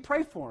them? Well, you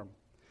pray for them.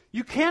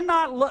 You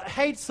cannot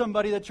hate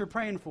somebody that you're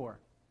praying for.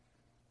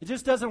 It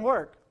just doesn't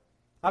work.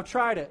 I've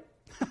tried it.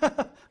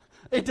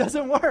 It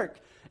doesn't work.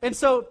 And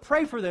so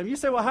pray for them. You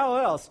say, well, how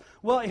else?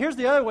 Well, here's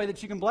the other way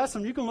that you can bless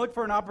them. You can look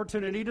for an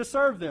opportunity to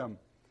serve them.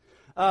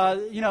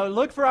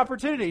 Look for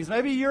opportunities.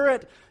 Maybe you're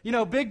at,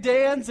 Big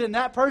Dan's and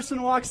that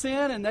person walks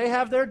in and they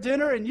have their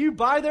dinner and you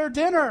buy their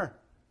dinner.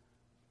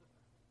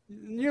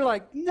 And you're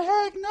like,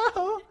 heck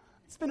no. I'm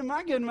spending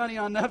my good money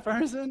on that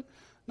person.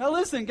 Now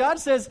listen, God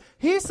says,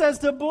 he says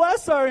to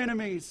bless our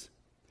enemies.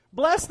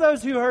 Bless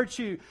those who hurt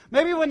you.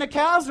 Maybe when the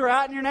cows are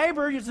out and your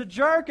neighbor is a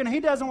jerk and he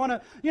doesn't want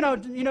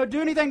to,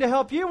 do anything to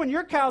help you when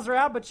your cows are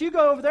out, but you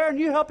go over there and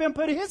you help him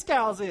put his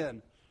cows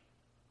in.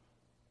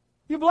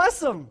 You bless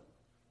them.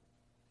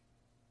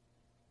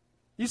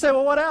 You say,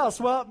 well, what else?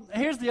 Well,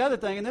 here's the other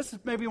thing, and this is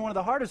maybe one of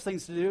the hardest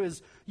things to do,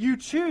 is you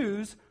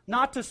choose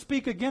not to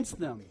speak against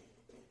them.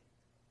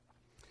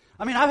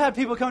 I mean, I've had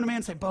people come to me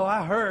and say, Bo,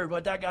 I heard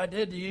what that guy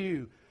did to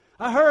you.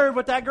 I heard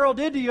what that girl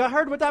did to you. I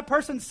heard what that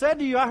person said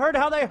to you. I heard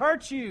how they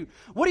hurt you.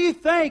 What do you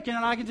think? And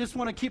I can just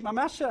want to keep my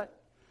mouth shut.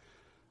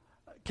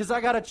 Because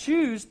I got to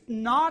choose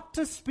not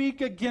to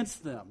speak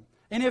against them.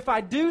 And if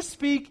I do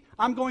speak,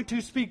 I'm going to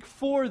speak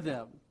for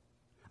them.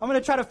 I'm going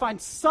to try to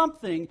find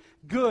something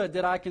good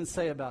that I can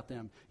say about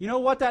them. You know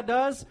what that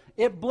does?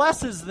 It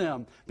blesses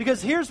them.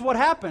 Because here's what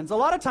happens. A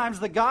lot of times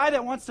the guy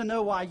that wants to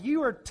know why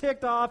you are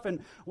ticked off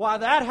and why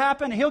that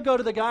happened, he'll go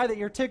to the guy that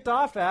you're ticked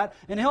off at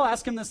and he'll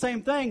ask him the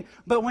same thing.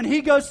 But when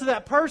he goes to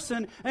that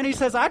person and he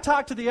says, I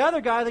talked to the other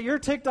guy that you're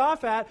ticked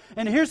off at,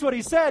 and here's what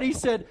he said. He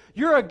said,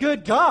 you're a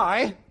good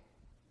guy.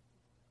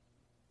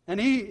 And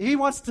he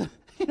wants to,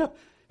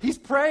 he's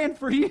praying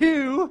for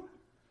you.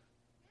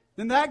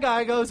 Then that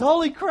guy goes,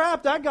 holy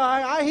crap, that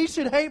guy, he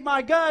should hate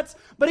my guts,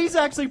 but he's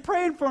actually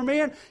praying for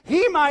me, and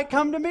he might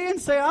come to me and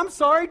say, I'm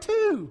sorry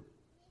too.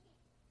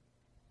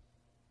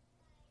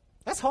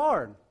 That's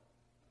hard.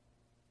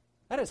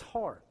 That is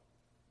hard.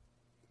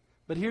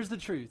 But here's the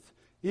truth.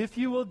 If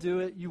you will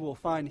do it, you will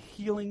find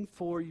healing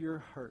for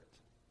your hurt.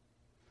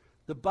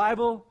 The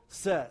Bible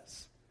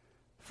says,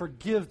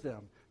 forgive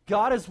them.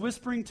 God is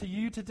whispering to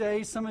you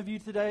today, some of you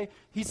today,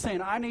 He's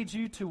saying, I need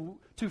you to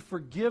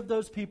forgive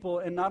those people,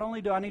 and not only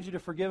do I need you to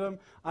forgive them,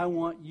 I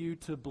want you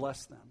to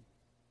bless them.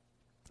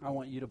 I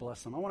want you to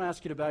bless them. I want to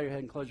ask you to bow your head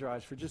and close your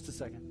eyes for just a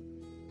second.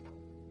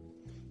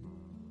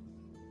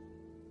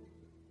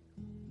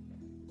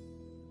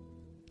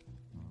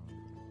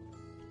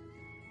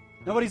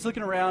 Nobody's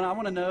looking around. I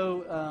want to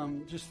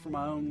know, just for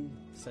my own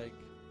sake,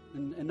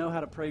 and know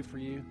how to pray for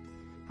you.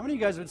 How many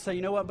of you guys would say,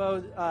 you know what,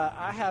 Bo,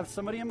 I have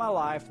somebody in my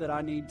life that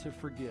I need to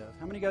forgive?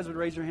 How many of you guys would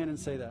raise your hand and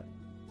say that?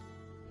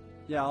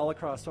 Yeah, all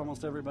across,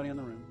 almost everybody in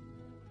the room.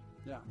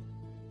 Yeah.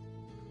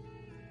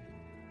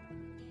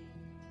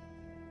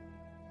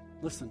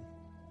 Listen,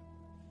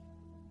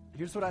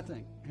 here's what I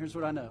think. Here's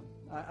what I know.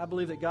 I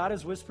believe that God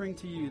is whispering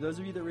to you, those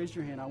of you that raised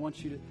your hand, I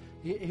want you to,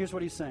 here's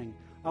what He's saying.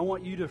 I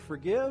want you to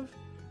forgive,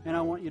 and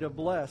I want you to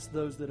bless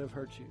those that have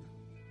hurt you.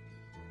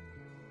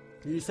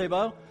 And you say,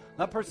 Bo,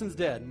 that person's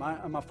dead.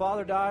 My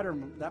father died, or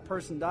that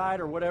person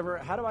died, or whatever.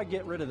 How do I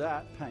get rid of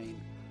that pain?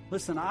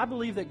 Listen, I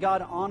believe that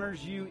God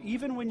honors you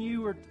even when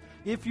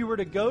if you were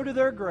to go to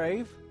their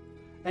grave,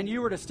 and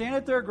you were to stand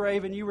at their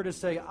grave, and you were to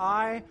say,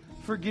 I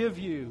forgive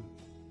you.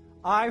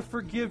 I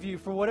forgive you.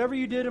 For whatever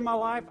you did in my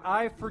life,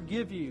 I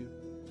forgive you.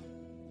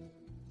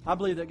 I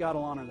believe that God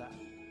will honor that.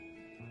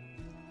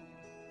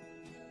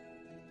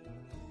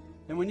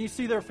 And when you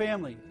see their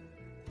family,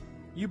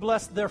 you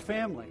bless their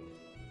family.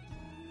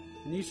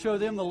 And you show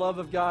them the love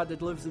of God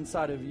that lives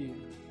inside of you.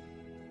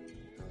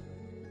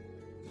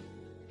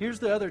 Here's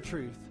the other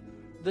truth.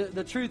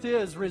 The truth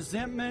is,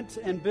 resentment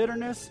and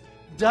bitterness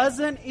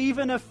doesn't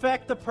even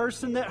affect the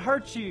person that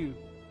hurts you.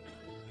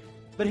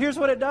 But here's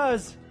what it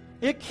does.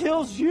 It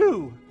kills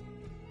you.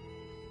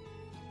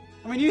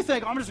 I mean, you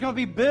think, I'm just going to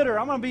be bitter.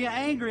 I'm going to be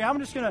angry. I'm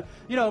just going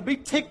to, be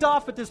ticked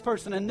off at this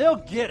person, and they'll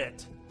get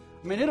it.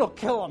 I mean, it'll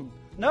kill them.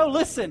 No,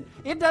 listen.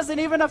 It doesn't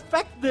even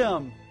affect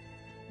them.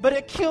 But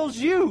it kills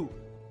you.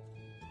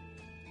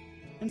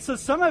 And so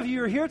some of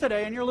you are here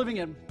today and you're living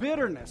in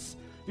bitterness.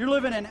 You're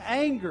living in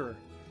anger.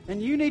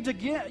 And you need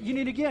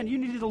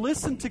to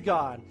listen to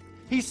God.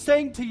 He's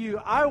saying to you,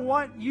 I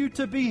want you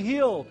to be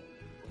healed.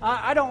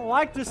 I don't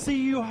like to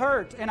see you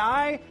hurt. And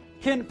I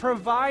can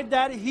provide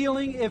that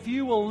healing if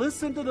you will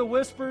listen to the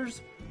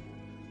whispers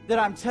that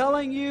I'm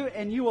telling you,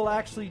 and you will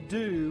actually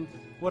do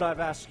what I've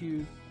asked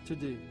you to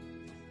do.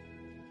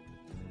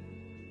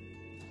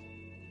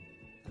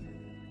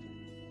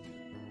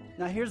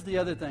 Now, here's the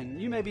other thing.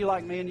 You may be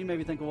like me, and you may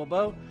be thinking, well,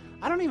 Bo,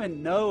 I don't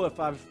even know if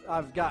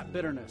I've got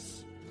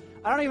bitterness.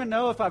 I don't even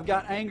know if I've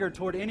got anger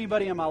toward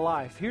anybody in my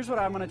life. Here's what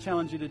I'm going to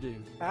challenge you to do.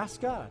 Ask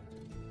God.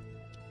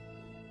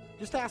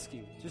 Just ask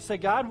Him. Just say,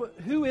 God,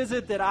 who is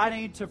it that I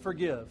need to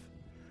forgive?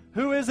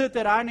 Who is it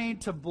that I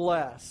need to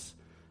bless?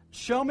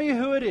 Show me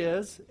who it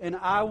is, and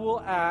I will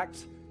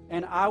act,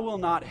 and I will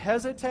not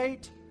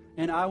hesitate,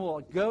 and I will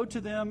go to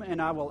them,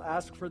 and I will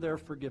ask for their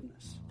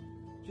forgiveness.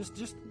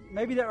 Just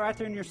maybe that right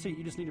there in your seat,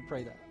 you just need to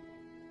pray that.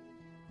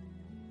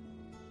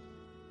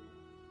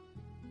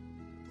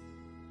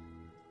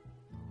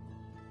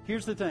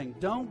 Here's the thing.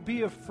 Don't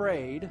be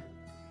afraid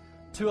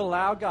to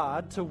allow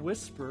God to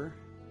whisper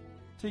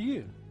to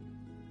you.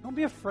 Don't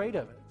be afraid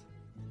of it.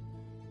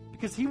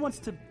 Because He wants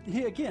to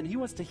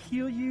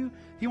heal you.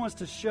 He wants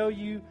to show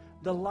you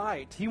the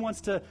light. He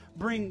wants to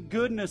bring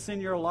goodness in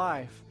your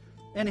life.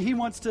 And He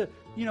wants to,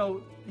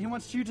 He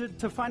wants you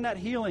to find that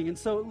healing. And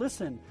so,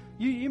 listen,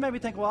 you may be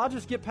thinking, well, I'll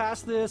just get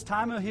past this.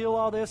 Time will heal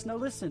all this. No,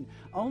 listen,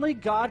 only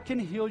God can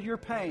heal your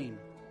pain.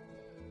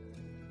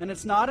 And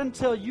it's not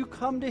until you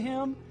come to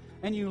Him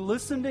and you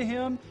listen to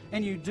Him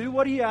and you do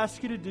what He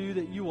asks you to do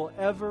that you will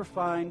ever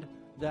find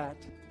that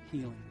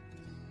healing.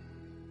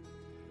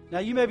 Now,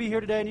 you may be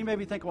here today and you may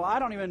be thinking, well, I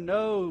don't even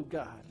know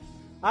God.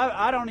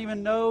 I don't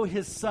even know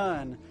His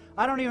Son.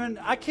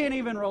 I can't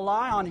even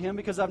rely on Him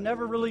because I've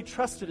never really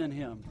trusted in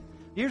Him.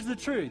 Here's the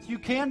truth. You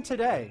can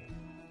today.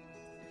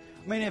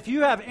 I mean, if you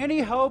have any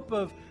hope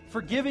of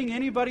forgiving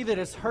anybody that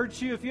has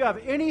hurt you, if you have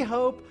any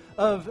hope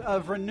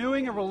of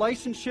renewing a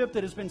relationship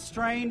that has been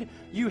strained,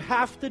 you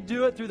have to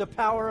do it through the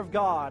power of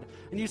God.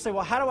 And you say,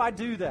 well, how do I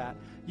do that?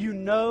 You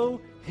know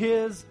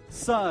His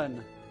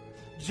Son,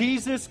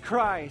 Jesus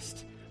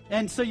Christ.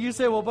 And so you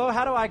say, well, Bo,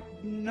 how do I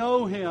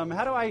know him?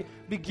 How do I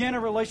begin a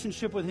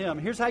relationship with him?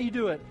 Here's how you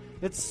do it.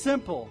 It's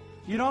simple.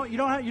 You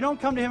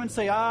don't come to him and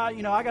say, I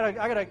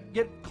gotta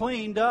get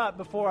cleaned up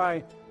before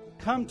I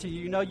come to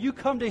you. No, you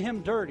come to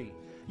him dirty.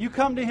 You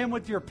come to him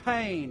with your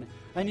pain,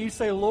 and you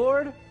say,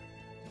 Lord,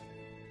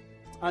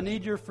 I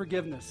need your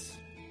forgiveness.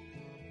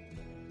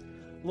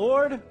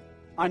 Lord,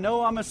 I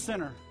know I'm a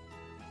sinner.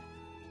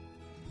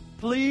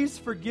 Please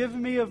forgive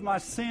me of my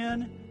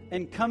sin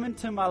and come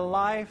into my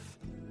life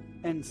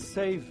and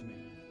save me.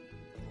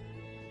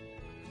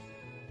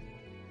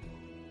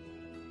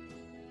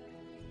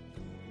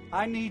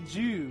 I need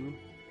you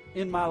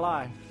in my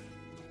life.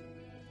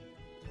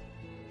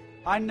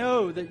 I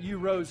know that you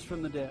rose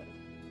from the dead,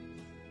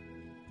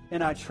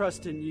 and I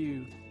trust in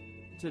you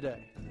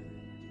today.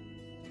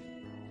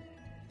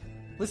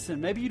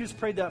 Listen, maybe you just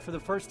prayed that for the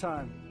first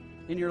time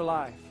in your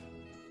life,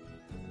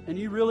 and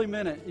you really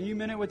meant it, and you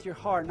meant it with your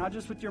heart, not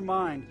just with your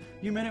mind.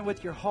 You meant it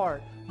with your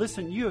heart.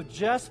 Listen, you have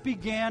just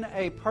began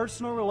a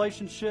personal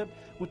relationship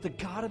with the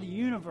God of the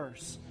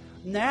universe.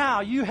 Now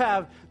you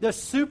have the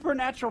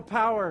supernatural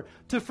power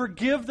to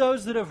forgive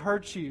those that have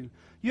hurt you.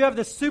 You have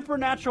the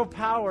supernatural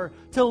power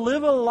to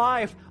live a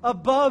life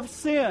above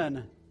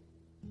sin.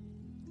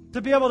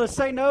 To be able to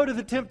say no to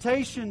the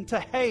temptation to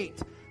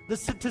hate.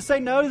 To say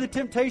no to the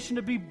temptation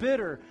to be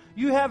bitter.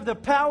 You have the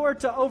power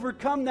to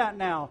overcome that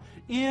now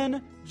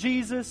in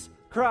Jesus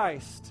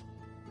Christ.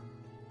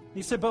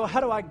 You say, but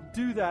how do I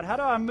do that? How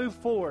do I move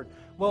forward?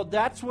 Well,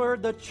 that's where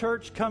the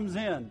church comes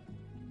in.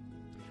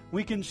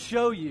 We can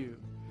show you.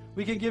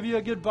 We can give you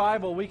a good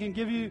Bible. We can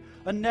give you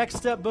a next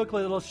step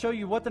booklet that will show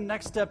you what the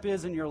next step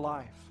is in your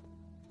life.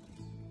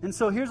 And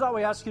so here's what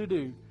we ask you to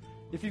do.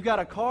 If you've got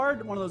a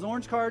card, one of those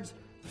orange cards,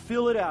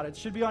 fill it out. It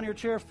should be on your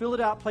chair. Fill it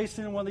out. Place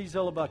it in one of these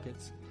yellow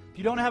buckets. If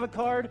you don't have a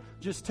card,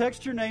 just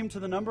text your name to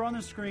the number on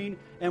the screen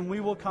and we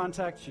will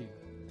contact you.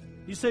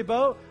 You say,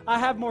 Bo, I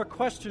have more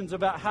questions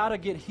about how to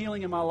get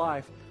healing in my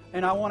life,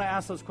 and I want to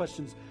ask those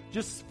questions.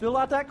 Just fill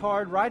out that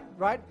card, write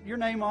your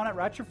name on it,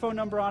 write your phone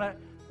number on it,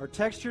 or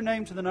text your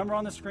name to the number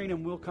on the screen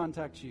and we'll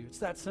contact you. It's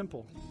that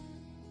simple.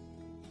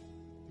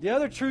 The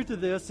other truth of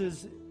this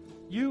is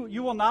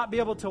you will not be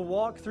able to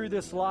walk through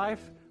this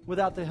life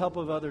without the help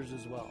of others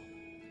as well.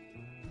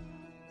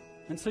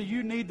 And so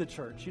you need the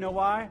church. You know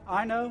why?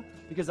 I know,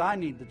 because I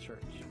need the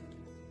church.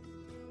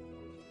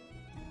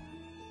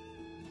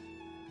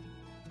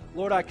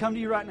 Lord, I come to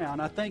you right now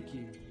and I thank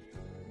you.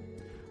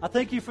 I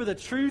thank you for the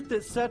truth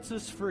that sets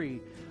us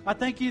free. I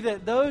thank you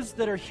that those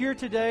that are here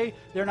today,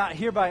 they're not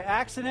here by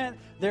accident.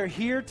 They're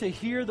here to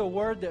hear the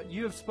word that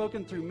you have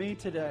spoken through me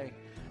today.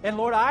 And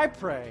Lord, I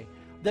pray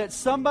that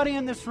somebody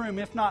in this room,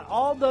 if not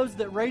all those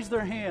that raise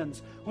their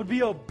hands, would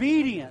be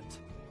obedient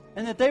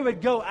and that they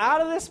would go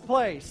out of this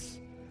place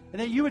and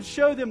that you would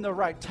show them the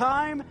right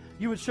time,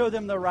 you would show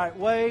them the right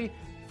way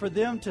for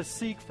them to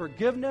seek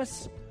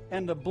forgiveness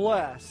and to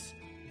bless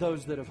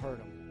those that have hurt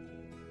them.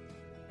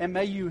 And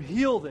may you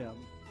heal them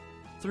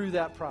through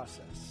that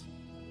process.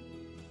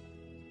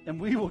 And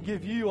we will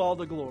give you all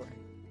the glory.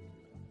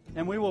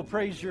 And we will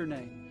praise your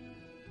name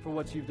for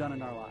what you've done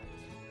in our lives.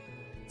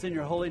 It's in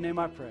your holy name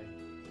I pray.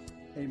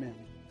 Amen.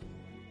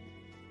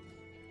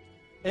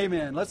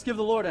 Amen. Let's give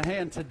the Lord a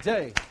hand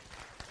today.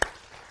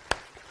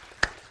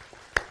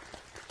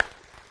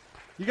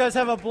 You guys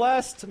have a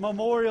blessed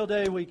Memorial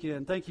Day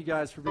weekend. Thank you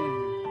guys for being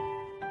here.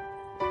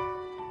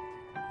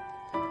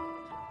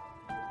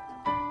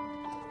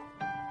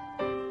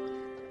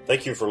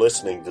 Thank you for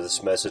listening to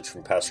this message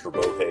from Pastor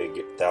Bo Hague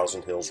at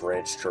Thousand Hills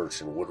Ranch Church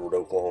in Woodward,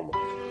 Oklahoma.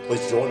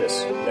 Please join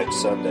us next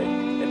Sunday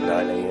at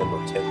 9 a.m. or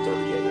 10:30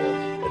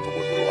 a.m. at the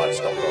Woodward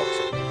Lifestyle Conference.